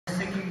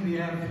we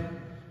have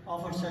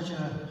offered such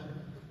a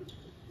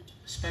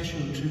special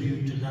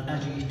tribute to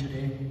Lataji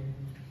today.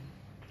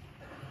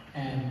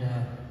 And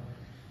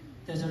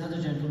there's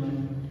another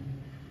gentleman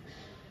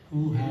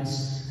who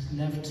has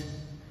left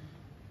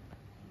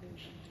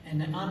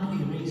an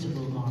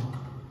unerasable mark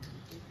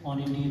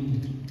on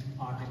Indian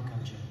art and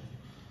culture,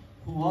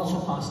 who also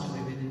passed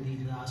away within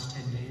these last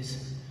 10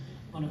 days,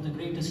 one of the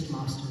greatest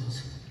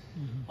masters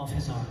of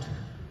his art,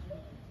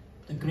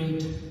 the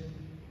great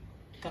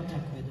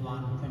Kathak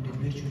Vidwan, Pandit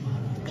Birju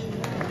Maharaj.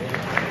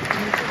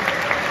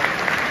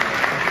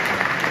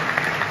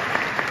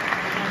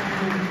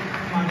 You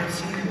might have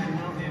seen him and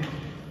know him,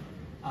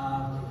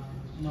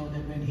 know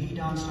that when he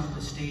danced on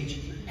the stage,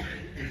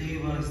 the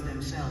devas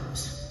themselves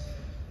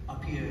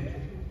appeared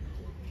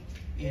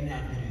in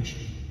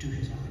admiration to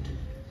his art.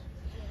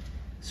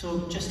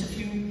 So just a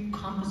few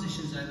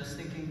compositions I was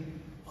thinking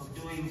of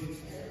doing,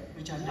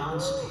 which are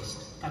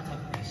dance-based,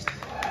 Kathak-based.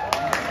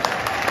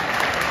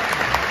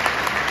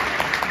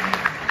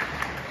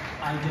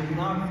 I did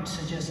not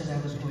suggest that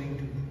I was going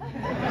to.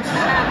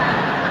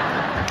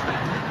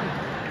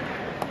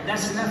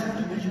 That's left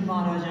to Birju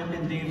Maharaj up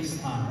in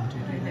Devasthan to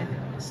do that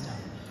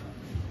stuff.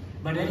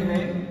 But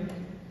anyway,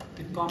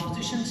 the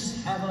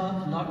compositions have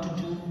a lot to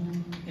do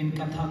in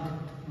Kathak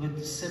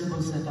with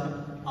syllables that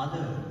are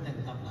other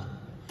than tabla.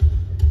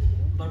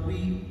 But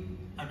we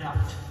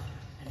adapt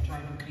and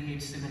try to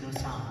create similar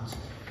sounds.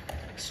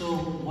 So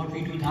what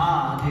we do,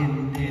 da,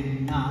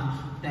 din, na,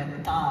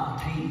 that ta,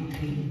 thai,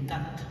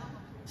 tat,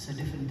 it's a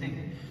different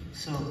thing.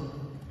 So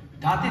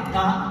da, tit,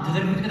 da,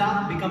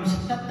 da becomes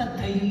tat, tat,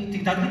 thai,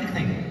 tik, tat, tik,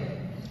 thai.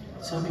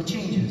 So it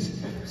changes.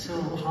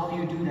 So how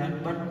you do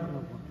that? But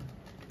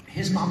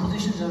his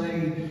compositions are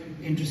very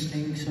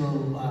interesting.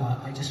 So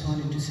I just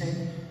wanted to say,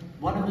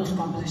 one of those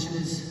compositions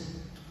is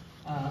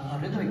a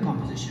rhythmic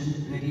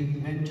composition where he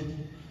went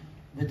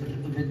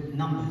with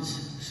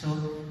numbers. So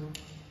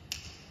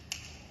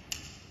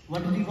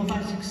 1, 2, 3, 4,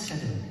 5, 6,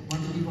 7.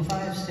 1, 2, 3, 4,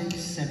 5, 6,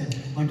 7.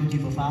 1, 2, 3,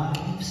 4,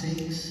 5,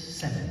 6,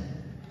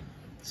 7.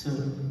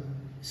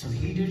 So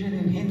he did it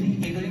in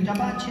Hindi.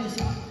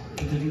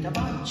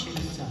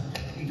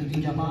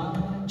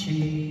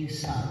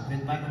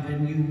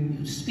 When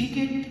you speak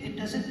it, it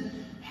doesn't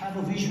have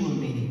a visual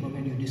meaning, but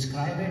when you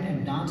describe it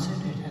and dance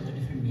it, it has a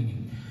different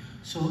meaning.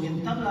 So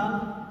in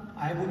tabla,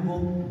 I would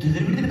go.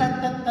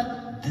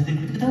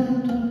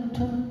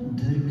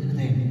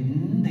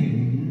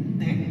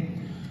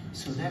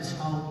 So that's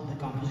how the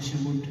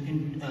composition would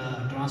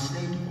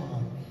translate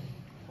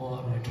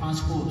or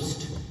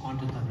transposed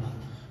onto tabla.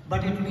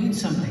 But it means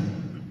something.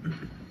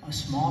 A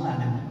small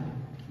animal,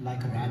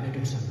 like a rabbit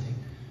or something.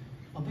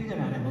 A bigger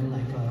animal,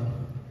 like a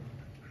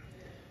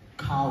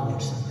cow or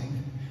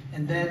something.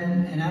 And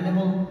then an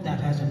animal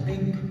that has a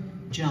big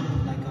jump,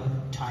 like a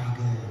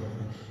tiger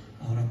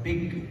or a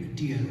big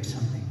deer or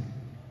something.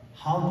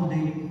 How do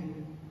they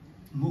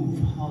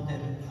move?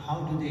 How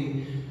do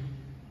they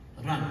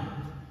run?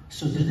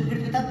 So a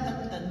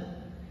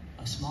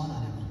small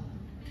animal.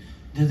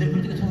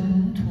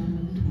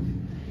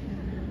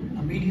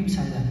 A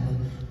medium-sized animal.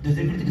 A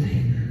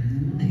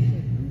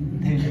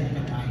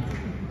tiger.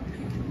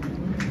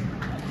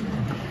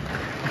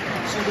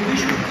 So the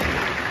visual.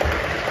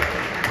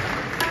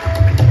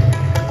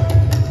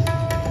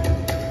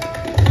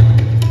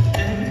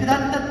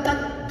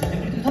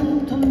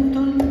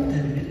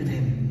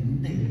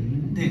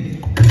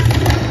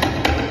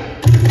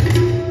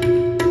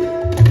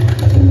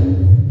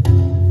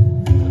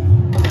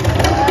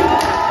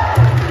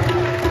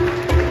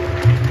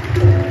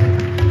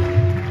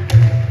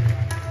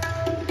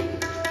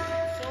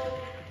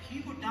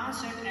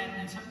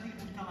 And something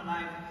would come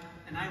alive,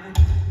 and I would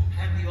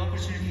have the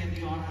opportunity and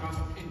the honor of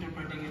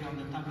interpreting it on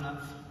the tabla.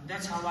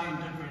 That's how I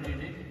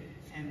interpreted it,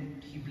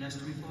 and he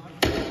blessed me for it.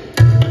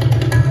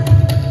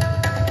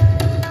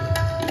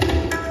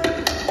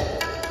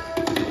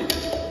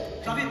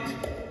 Kavit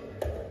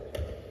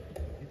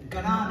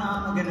Gana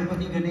Nam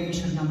Ganapati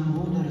Ganesh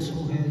Nambodhar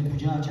Sohel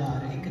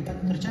Bhujachar Ek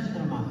Tantra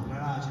Chandrama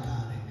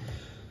Rajare.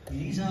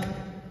 These are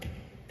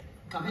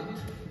kavit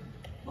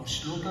or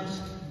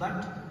shlokas,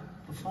 but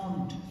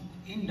performed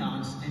in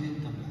dance and in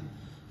tabla.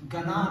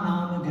 Gana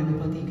Nam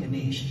Ganapati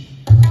Ganesh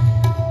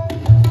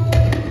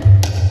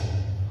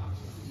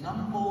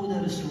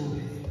Lambodhar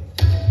Sohe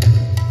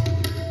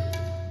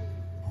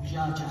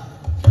Bhujachar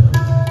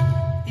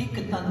Ik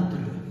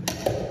Tantra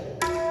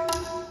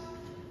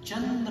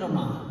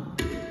Chandrama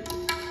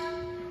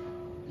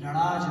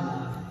Ladajala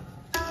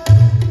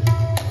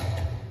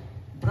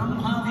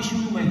Brahma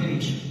Vishnu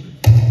Mahesh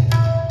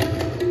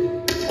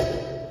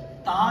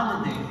Tal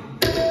De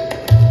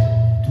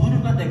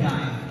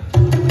गाएं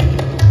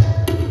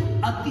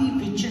अति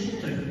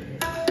विचित्र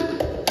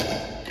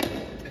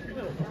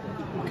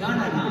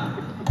गणना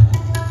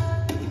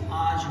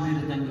आज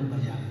मृदंग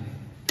बजाएं.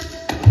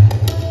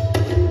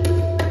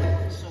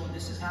 So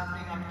this is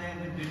happening up there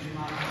with Birju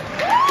Maharaj.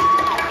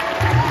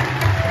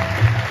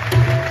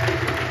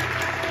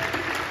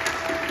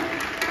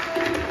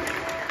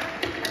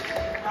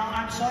 Now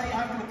I'm sorry, I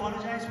have to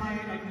apologize.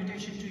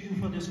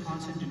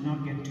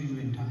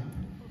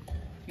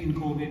 in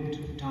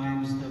COVID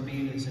times the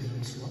bail is a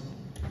little slow.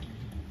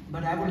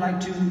 But I would like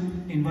to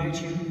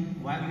invite you,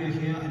 while you're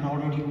here and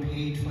already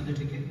paid for the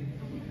ticket,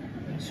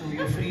 so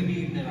your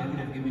freebie that I would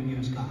have given you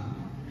is gone.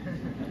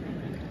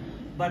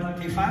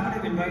 But if I would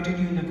have invited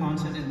you in the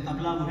concert and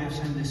tabla would have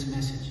sent this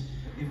message,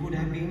 it would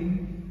have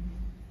been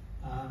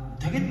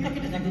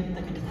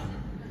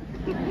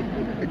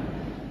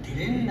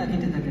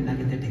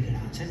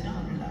sit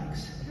down,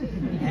 relax.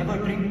 Ever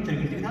drink?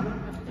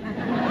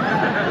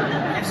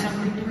 Have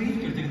something to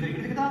eat?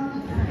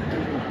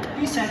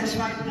 Be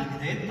satisfied.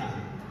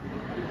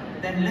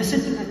 Then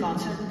listen to the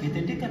concert, and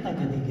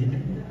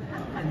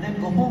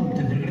then go home.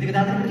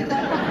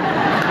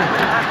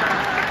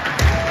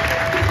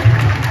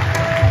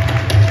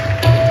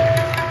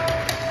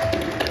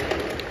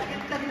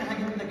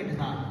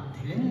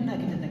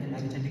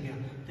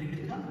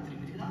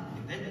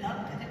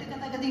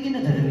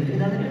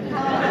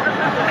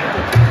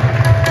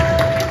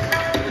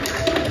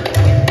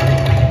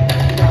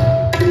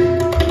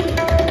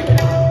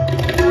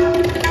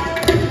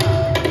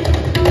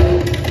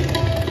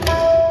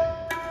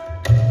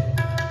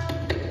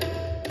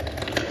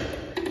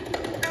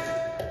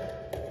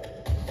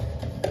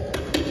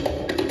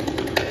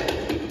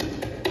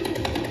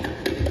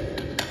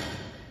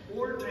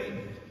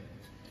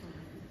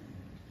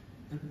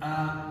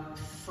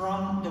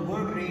 From the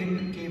word rail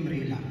came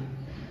Rela,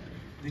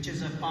 which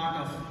is a part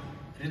of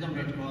rhythm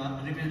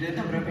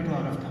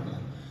repertoire of tabla.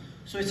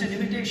 So it's an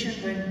imitation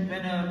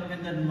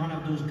when one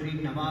of those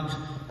great Nawabs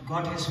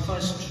got his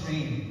first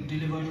train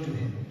delivered to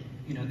him.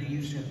 You know, they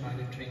used to have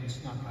private trains,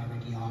 not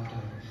private yacht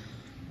or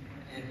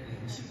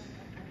airplanes.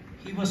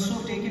 He was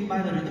so taken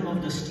by the rhythm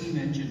of the steam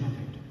engine of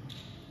it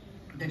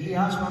that he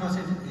asked one of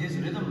his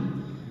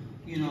rhythm,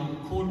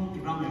 court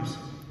drummers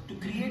to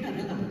create a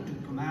rhythm to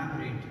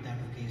commemorate that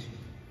occasion.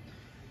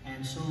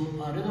 And so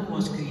a rhythm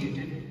was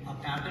created, a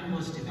pattern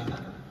was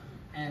developed,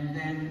 and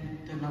then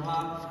the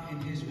Nawab, in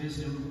his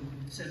wisdom,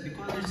 said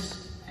because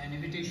it's an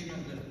imitation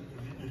of the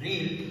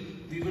rail,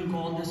 we will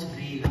call this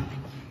Rela.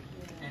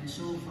 And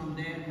so from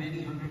there,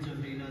 many hundreds of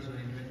Relas were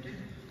invented.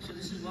 So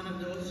this is one of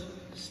those: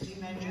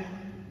 steam engine,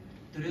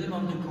 the rhythm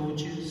of the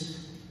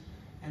coaches,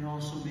 and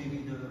also maybe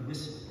the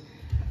whistle.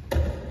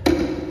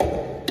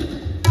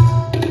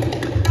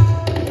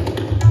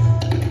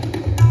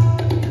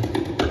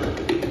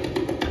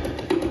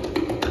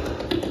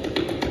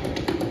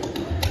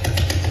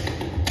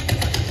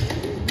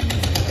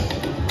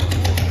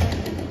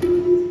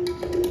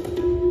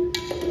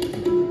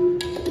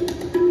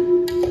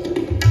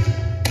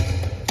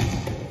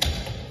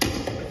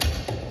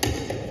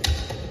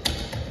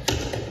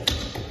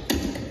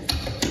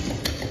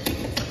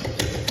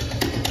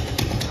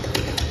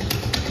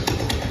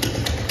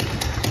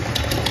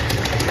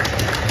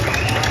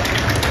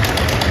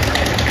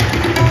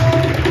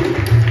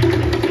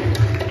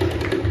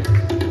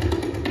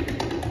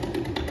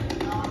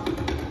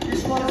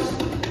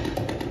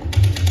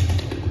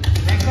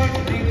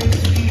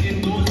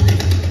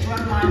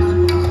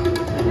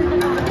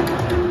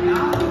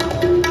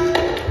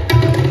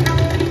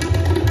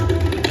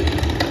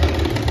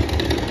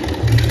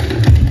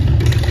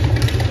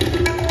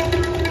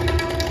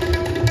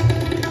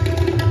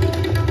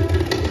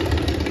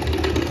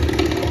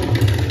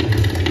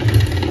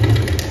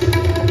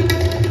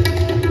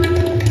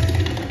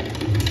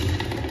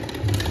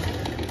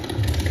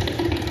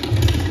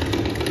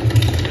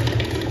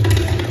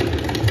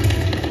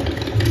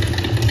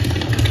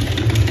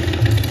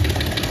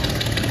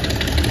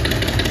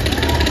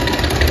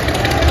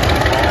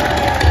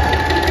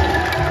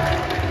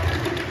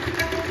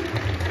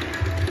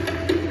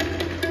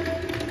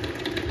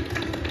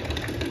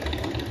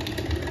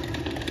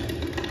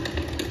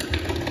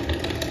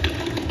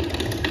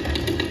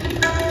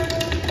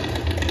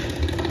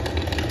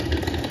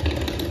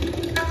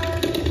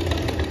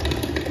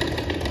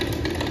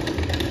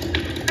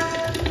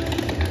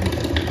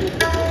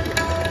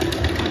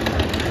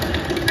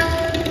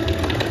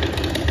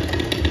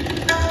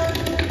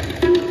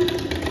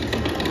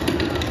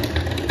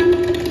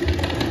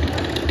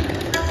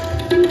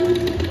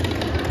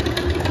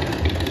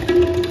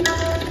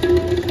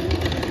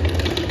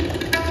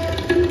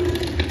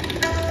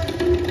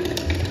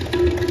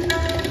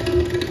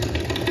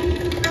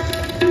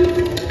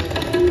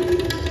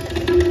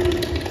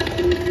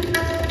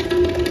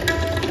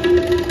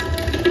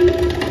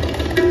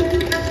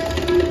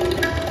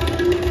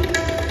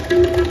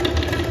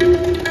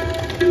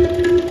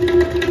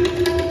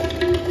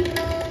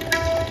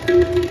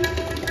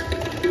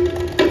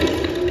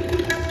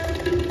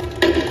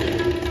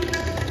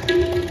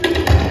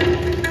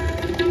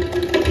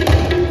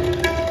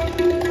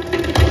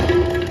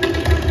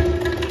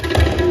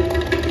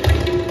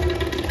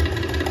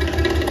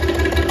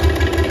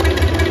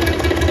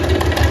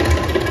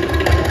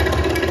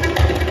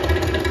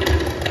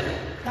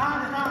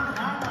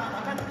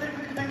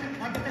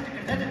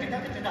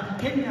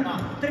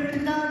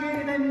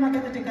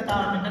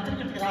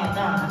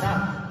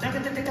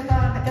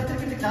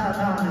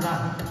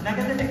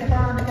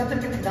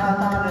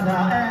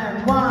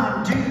 And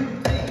 1, 2,